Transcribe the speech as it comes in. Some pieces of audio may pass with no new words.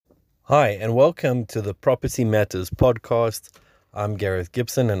Hi, and welcome to the Property Matters podcast. I'm Gareth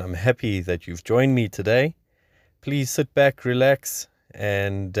Gibson, and I'm happy that you've joined me today. Please sit back, relax,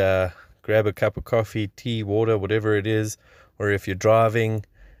 and grab a cup of coffee, tea, water, whatever it is, or if you're driving,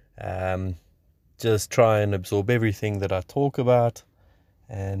 just try and absorb everything that I talk about.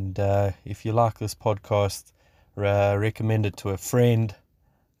 And if you like this podcast, recommend it to a friend,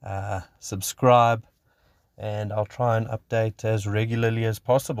 subscribe, and I'll try and update as regularly as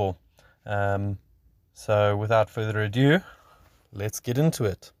possible. So without further ado, let's get into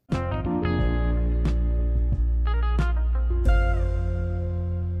it.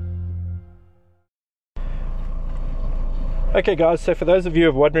 Okay guys, so for those of you who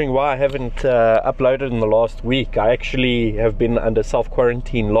are wondering why I haven't uploaded in the last week, I actually have been under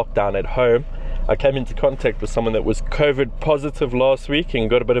self-quarantine lockdown at home. I came into contact with someone that was COVID positive last week and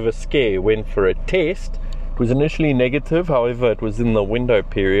got a bit of a scare. Went for a test. It was initially negative, however it was in the window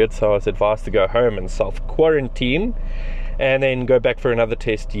period, so I was advised to go home and self-quarantine and then go back for another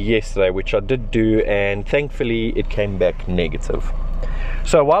test yesterday, which I did do, and thankfully it came back negative.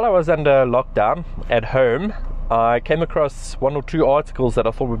 So while I was under lockdown at home, I came across one or two articles that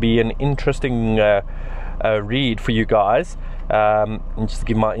I thought would be an interesting read for you guys, and just to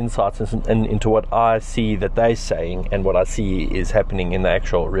give my insights into what I see that they're saying and what I see is happening in the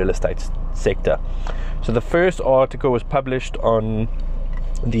actual real estate sector. So the first article was published on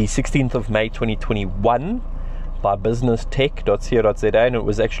the 16th of May 2021 by businesstech.co.za, and it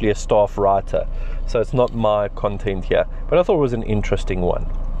was actually a staff writer, so it's not my content here, but I thought it was an interesting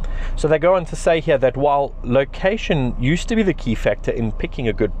one. So they go on to say here that while location used to be the key factor in picking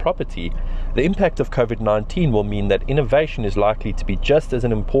a good property, the impact of COVID-19 will mean that innovation is likely to be just as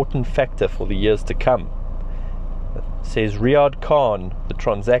an important factor for the years to come, says Riyad Khan, the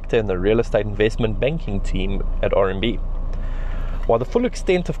transactor in the real estate investment banking team at RMB. While the full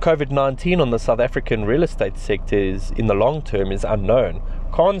extent of COVID-19 on the South African real estate sector in the long term is unknown,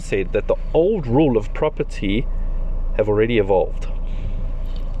 Khan said that the old rule of property have already evolved.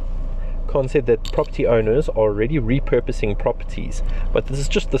 Khan said that property owners are already repurposing properties, but this is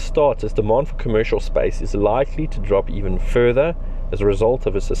just the start, as demand for commercial space is likely to drop even further as a result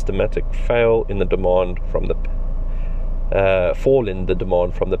of a systematic fall in the demand from the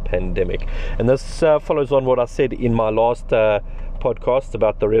pandemic. And this follows on what I said in my last podcast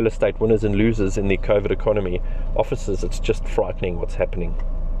about the real estate winners and losers in the COVID economy. Offices, it's just frightening what's happening.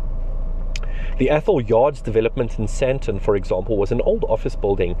 The Athol Yards development in Sandton, for example, was an old office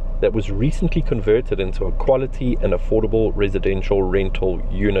building that was recently converted into a quality and affordable residential rental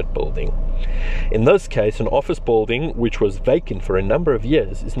unit building. In this case, an office building which was vacant for a number of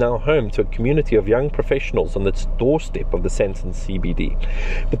years is now home to a community of young professionals on the doorstep of the Sandton CBD.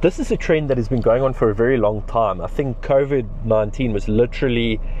 But this is a trend that has been going on for a very long time. I think COVID-19 was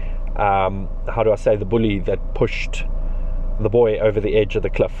literally, the bully that pushed the boy over the edge of the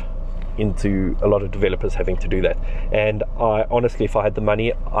cliff, into a lot of developers having to do that. And I honestly, if I had the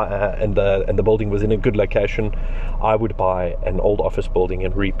money and the building was in a good location, I would buy an old office building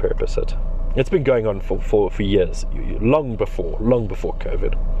and repurpose it. It's been going on for years, long before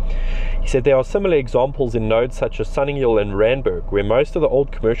COVID. He said there are similar examples in nodes such as Sunninghill and Randburg, where most of the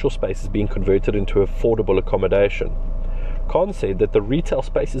old commercial space is being converted into affordable accommodation. Khan said that the retail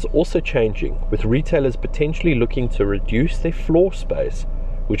space is also changing, with retailers potentially looking to reduce their floor space,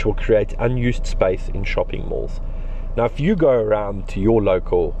 which will create unused space in shopping malls. Now, if you go around to your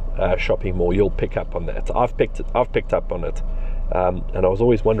local shopping mall, you'll pick up on that. I've picked up on it, and I was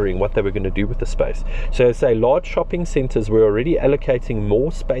always wondering what they were going to do with the space. So, say large shopping centres were already allocating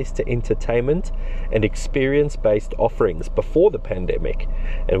more space to entertainment and experience-based offerings before the pandemic,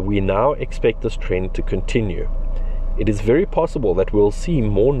 and we now expect this trend to continue. It is very possible that we'll see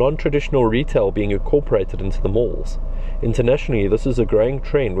more non-traditional retail being incorporated into the malls. Internationally, this is a growing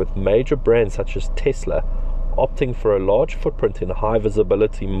trend, with major brands such as Tesla opting for a large footprint in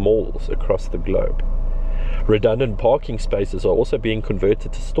high-visibility malls across the globe. Redundant parking spaces are also being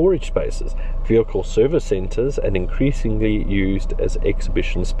converted to storage spaces, vehicle service centers, and increasingly used as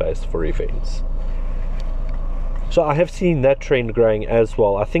exhibition space for events. So I have seen that trend growing as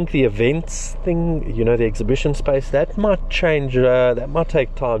well. I think the events thing, the exhibition space, that might change, that might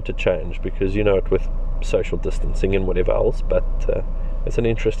take time to change, because, with social distancing and whatever else, but it's an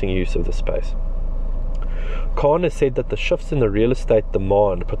interesting use of the space. Khan has said that the shifts in the real estate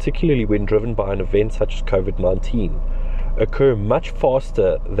demand, particularly when driven by an event such as COVID-19, occur much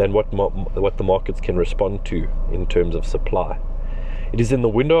faster than what the markets can respond to in terms of supply. It is in the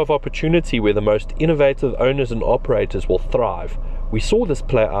window of opportunity where the most innovative owners and operators will thrive. We saw this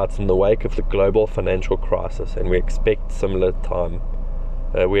play out in the wake of the global financial crisis, and we expect similar time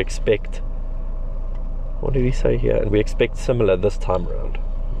We expect, what did he say here? And we expect similar this time around.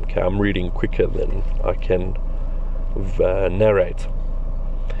 Okay, I'm reading quicker than I can narrate.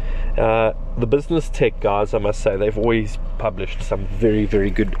 The business tech guys, I must say, they've always published some very, very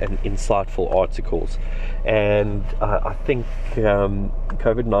good and insightful articles, and I think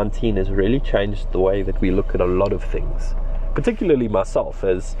COVID-19 has really changed the way that we look at a lot of things, particularly myself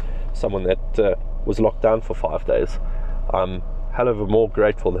as someone that was locked down for 5 days. I'm hell of a more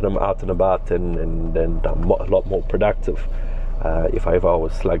grateful that I'm out and about and I'm a lot more productive if ever I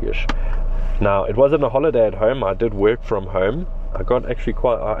was sluggish. Now, it wasn't a holiday at home. I did work from home. I actually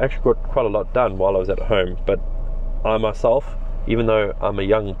got quite a lot done while I was at home, but I myself, even though I'm a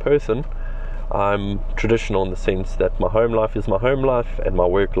young person, I'm traditional in the sense that my home life is my home life and my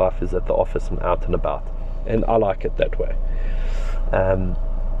work life is at the office and out and about, and I like it that way.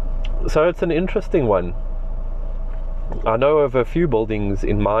 So it's an interesting one. I know of a few buildings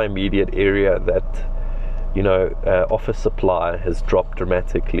in my immediate area that, office supply has dropped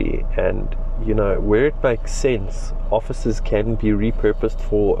dramatically, and where it makes sense, offices can be repurposed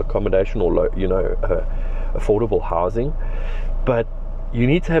for accommodation or affordable housing, but you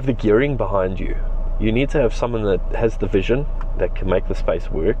need to have the gearing behind you. You need to have someone that has the vision, that can make the space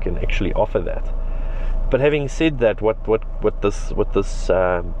work and actually offer that. But having said that, what this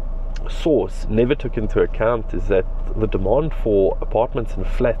source never took into account is that the demand for apartments and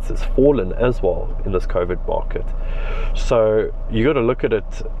flats has fallen as well in this COVID market. So you got to look at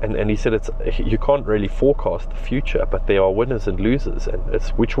it, and he said you can't really forecast the future, but there are winners and losers, and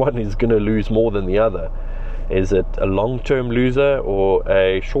it's which one is going to lose more than the other. Is it a long-term loser or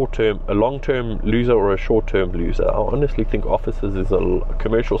a long-term loser or a short-term loser? I honestly think offices is a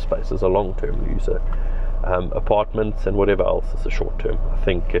commercial space is a long-term loser. Apartments and whatever else is a short term. I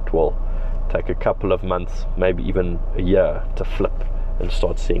think it will take a couple of months, maybe even a year, to flip and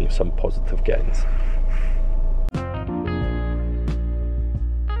start seeing some positive gains.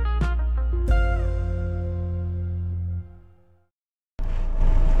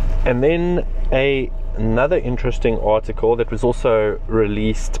 And then another interesting article that was also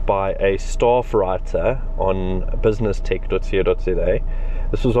released by a staff writer on businesstech.co.za.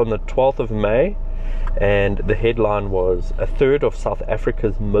 This was on the 12th of May. And the headline was, "A third of South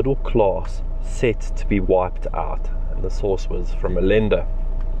Africa's middle class set to be wiped out." And the source was from a lender.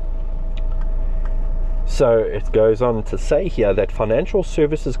 So it goes on to say here that financial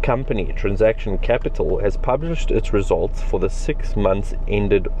services company Transaction Capital has published its results for the 6 months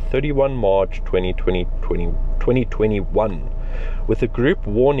ended 31 March 2021, with the group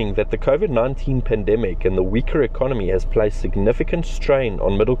warning that the COVID-19 pandemic and the weaker economy has placed significant strain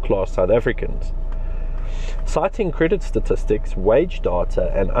on middle-class South Africans. Citing credit statistics, wage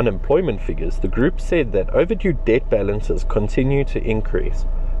data and unemployment figures, the group said that overdue debt balances continue to increase,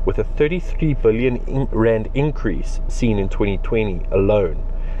 with a 33 billion rand increase seen in 2020 alone.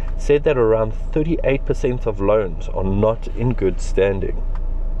 Said that around 38% of loans are not in good standing.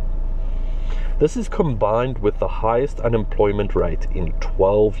 This is combined with the highest unemployment rate in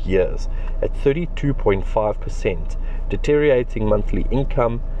 12 years at 32.5%, deteriorating monthly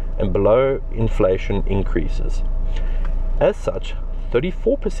income and below inflation increases. As such,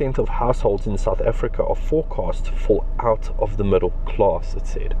 34% of households in South Africa are forecast to fall out of the middle class, it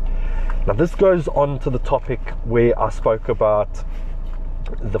said. Now this goes on to the topic where I spoke about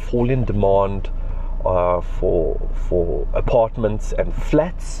the fall in demand for apartments and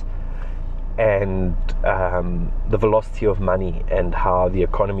flats, and the velocity of money and how the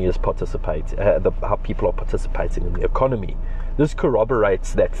economy is how people are participating in the economy. This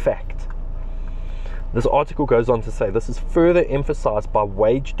corroborates that fact. This article goes on to say this is further emphasized by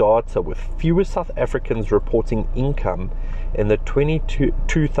wage data, with fewer South Africans reporting income in the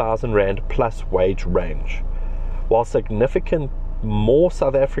 22,000 Rand plus wage range, while significant more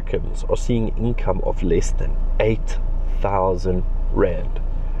South Africans are seeing income of less than 8,000 Rand.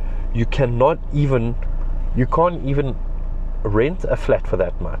 You can't even rent a flat for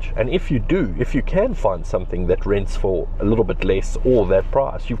that much, and if you can find something that rents for a little bit less or that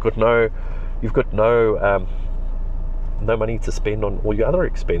price, you've got no money to spend on all your other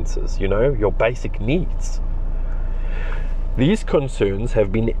expenses, your basic needs. These concerns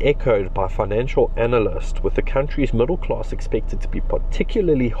have been echoed by financial analysts, with the country's middle class expected to be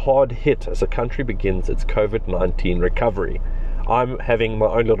particularly hard hit as the country begins its COVID-19 recovery. I'm having my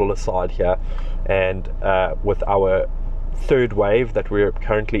own little aside here, and with our third wave that we're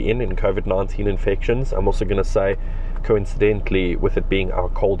currently in COVID-19 infections, I'm also going to say, coincidentally, with it being our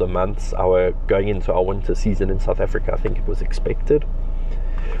colder months, our going into our winter season in South Africa, I think it was expected.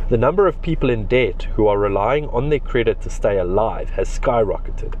 The number of people in debt who are relying on their credit to stay alive has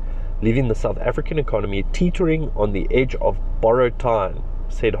skyrocketed, leaving the South African economy teetering on the edge of borrowed time,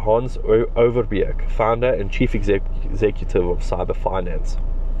 said Hans Overbeek, founder and chief executive of Cyber Finance.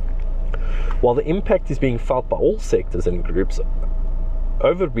 While the impact is being felt by all sectors and groups,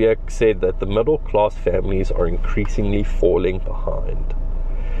 Overbeek said that the middle-class families are increasingly falling behind.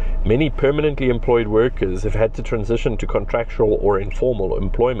 Many permanently employed workers have had to transition to contractual or informal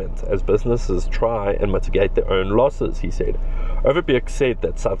employment as businesses try and mitigate their own losses, he said. Overbeek said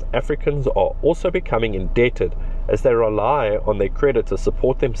that South Africans are also becoming indebted as they rely on their credit to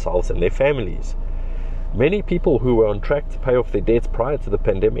support themselves and their families. Many people who were on track to pay off their debts prior to the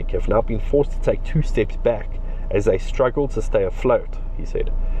pandemic have now been forced to take 2 steps back as they struggle to stay afloat, he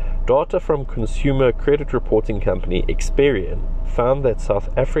said. Data from consumer credit reporting company Experian found that South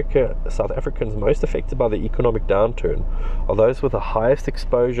Africans most affected by the economic downturn are those with the highest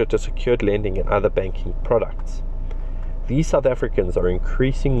exposure to secured lending and other banking products. These South Africans are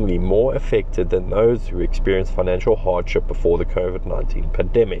increasingly more affected than those who experienced financial hardship before the COVID-19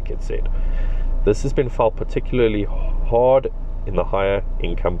 pandemic, it said. This has been felt particularly hard in the higher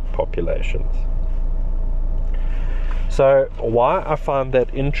income populations. So why I find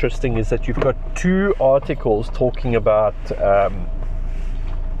that interesting is that you've got 2 articles talking about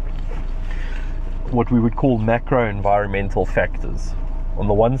what we would call macro environmental factors. On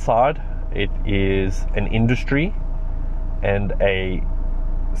the one side, it is an industry and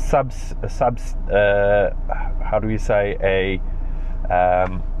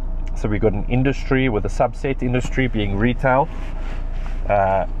so we've got an industry with a subset industry being retail,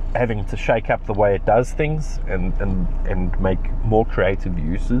 having to shake up the way it does things and make more creative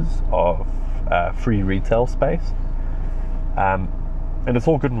uses of free retail space. And it's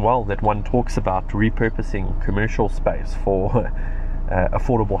all good and well that one talks about repurposing commercial space for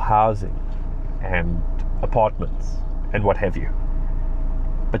affordable housing and apartments and what have you.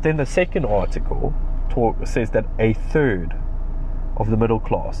 But then the second article says that a third of the middle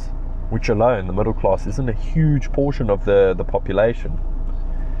class, which alone, the middle class isn't a huge portion of the population,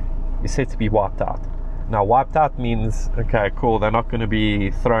 is said to be wiped out. Now, wiped out means, okay, cool, they're not going to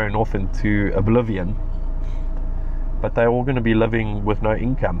be thrown off into oblivion, but they're all going to be living with no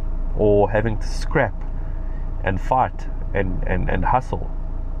income or having to scrap and fight and hustle.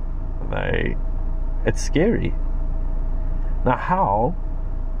 It's scary. Now, how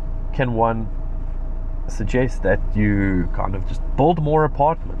can one suggest that you kind of just build more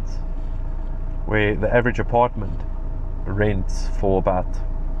apartments where the average apartment rents for about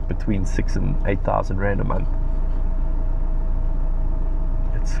between 6,000 and 8,000 rand a month?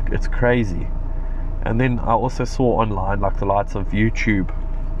 It's crazy. And then I also saw online, like the likes of YouTube,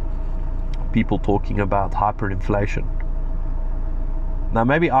 people talking about hyperinflation. Now,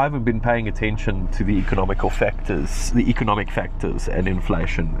 maybe I haven't been paying attention to the economic factors and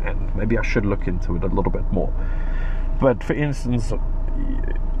inflation, and maybe I should look into it a little bit more. But for instance,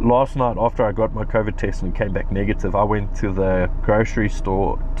 last night after I got my COVID test and came back negative, I went to the grocery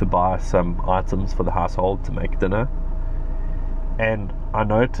store to buy some items for the household to make dinner, and I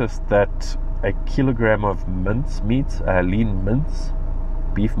noticed that a kilogram of mince meat, lean mince,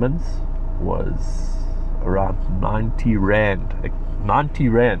 beef mince, was around 90 rand. 90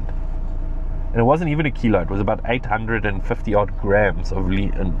 rand. And it wasn't even a kilo, it was about 850 odd grams of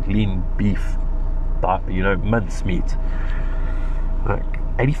lean beef, mince meat. Like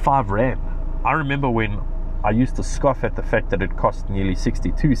 85 rand. I remember when I used to scoff at the fact that it cost nearly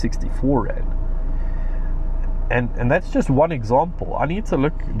 62, 64 rand. And that's just one example. I need to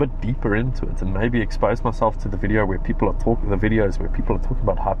look a bit deeper into it and maybe expose myself to the videos where people are talking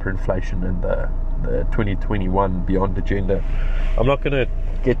about hyperinflation and the 2021 Beyond agenda. I'm not going to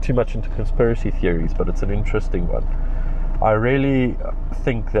get too much into conspiracy theories, but it's an interesting one. I really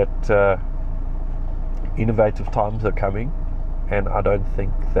think that innovative times are coming, and I don't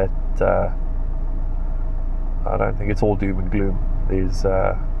think it's all doom and gloom. There's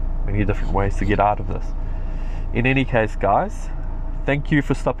many different ways to get out of this. In any case, guys, thank you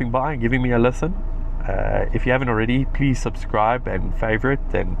for stopping by and giving me a listen. If you haven't already, please subscribe and favorite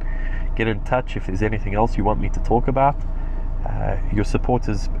and get in touch if there's anything else you want me to talk about. Your support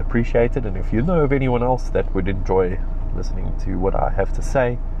is appreciated, and if you know of anyone else that would enjoy listening to what I have to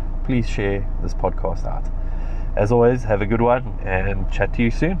say, please share this podcast out. As always, have a good one and chat to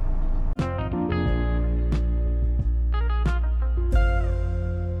you soon.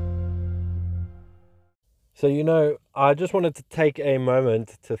 So, I just wanted to take a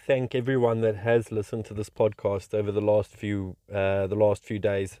moment to thank everyone that has listened to this podcast over the last few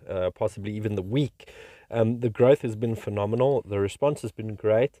days, possibly even the week. The growth has been phenomenal. The response has been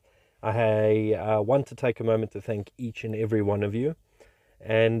great. I want to take a moment to thank each and every one of you.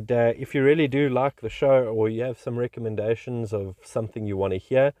 And if you really do like the show, or you have some recommendations of something you want to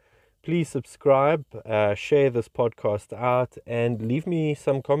hear, please subscribe, share this podcast out, and leave me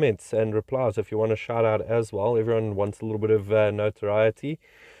some comments and replies if you want a shout out as well. Everyone wants a little bit of notoriety.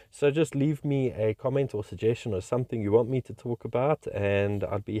 So just leave me a comment or suggestion or something you want me to talk about, and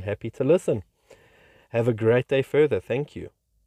I'd be happy to listen. Have a great day further. Thank you.